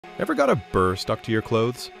Ever got a burr stuck to your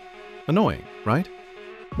clothes? Annoying, right?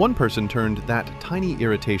 One person turned that tiny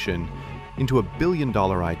irritation into a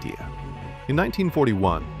billion-dollar idea. In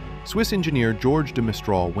 1941, Swiss engineer Georges de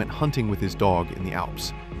Mestral went hunting with his dog in the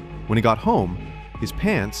Alps. When he got home, his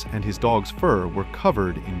pants and his dog's fur were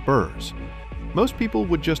covered in burrs. Most people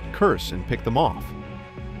would just curse and pick them off.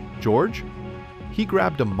 George? He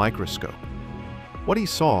grabbed a microscope. What he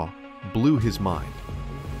saw blew his mind.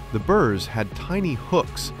 The burrs had tiny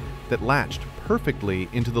hooks that latched perfectly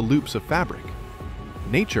into the loops of fabric.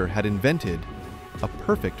 Nature had invented a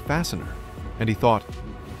perfect fastener, and he thought,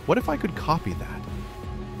 what if I could copy that?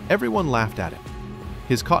 Everyone laughed at him.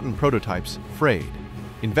 His cotton prototypes frayed.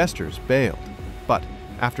 Investors bailed. But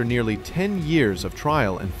after nearly 10 years of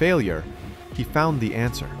trial and failure, he found the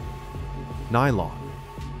answer. Nylon.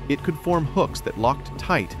 It could form hooks that locked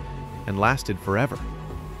tight and lasted forever.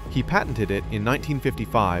 He patented it in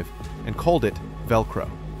 1955 and called it Velcro.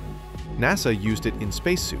 NASA used it in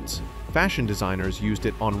spacesuits, fashion designers used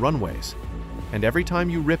it on runways, and every time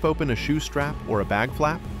you rip open a shoe strap or a bag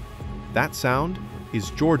flap, that sound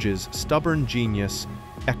is George's stubborn genius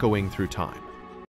echoing through time.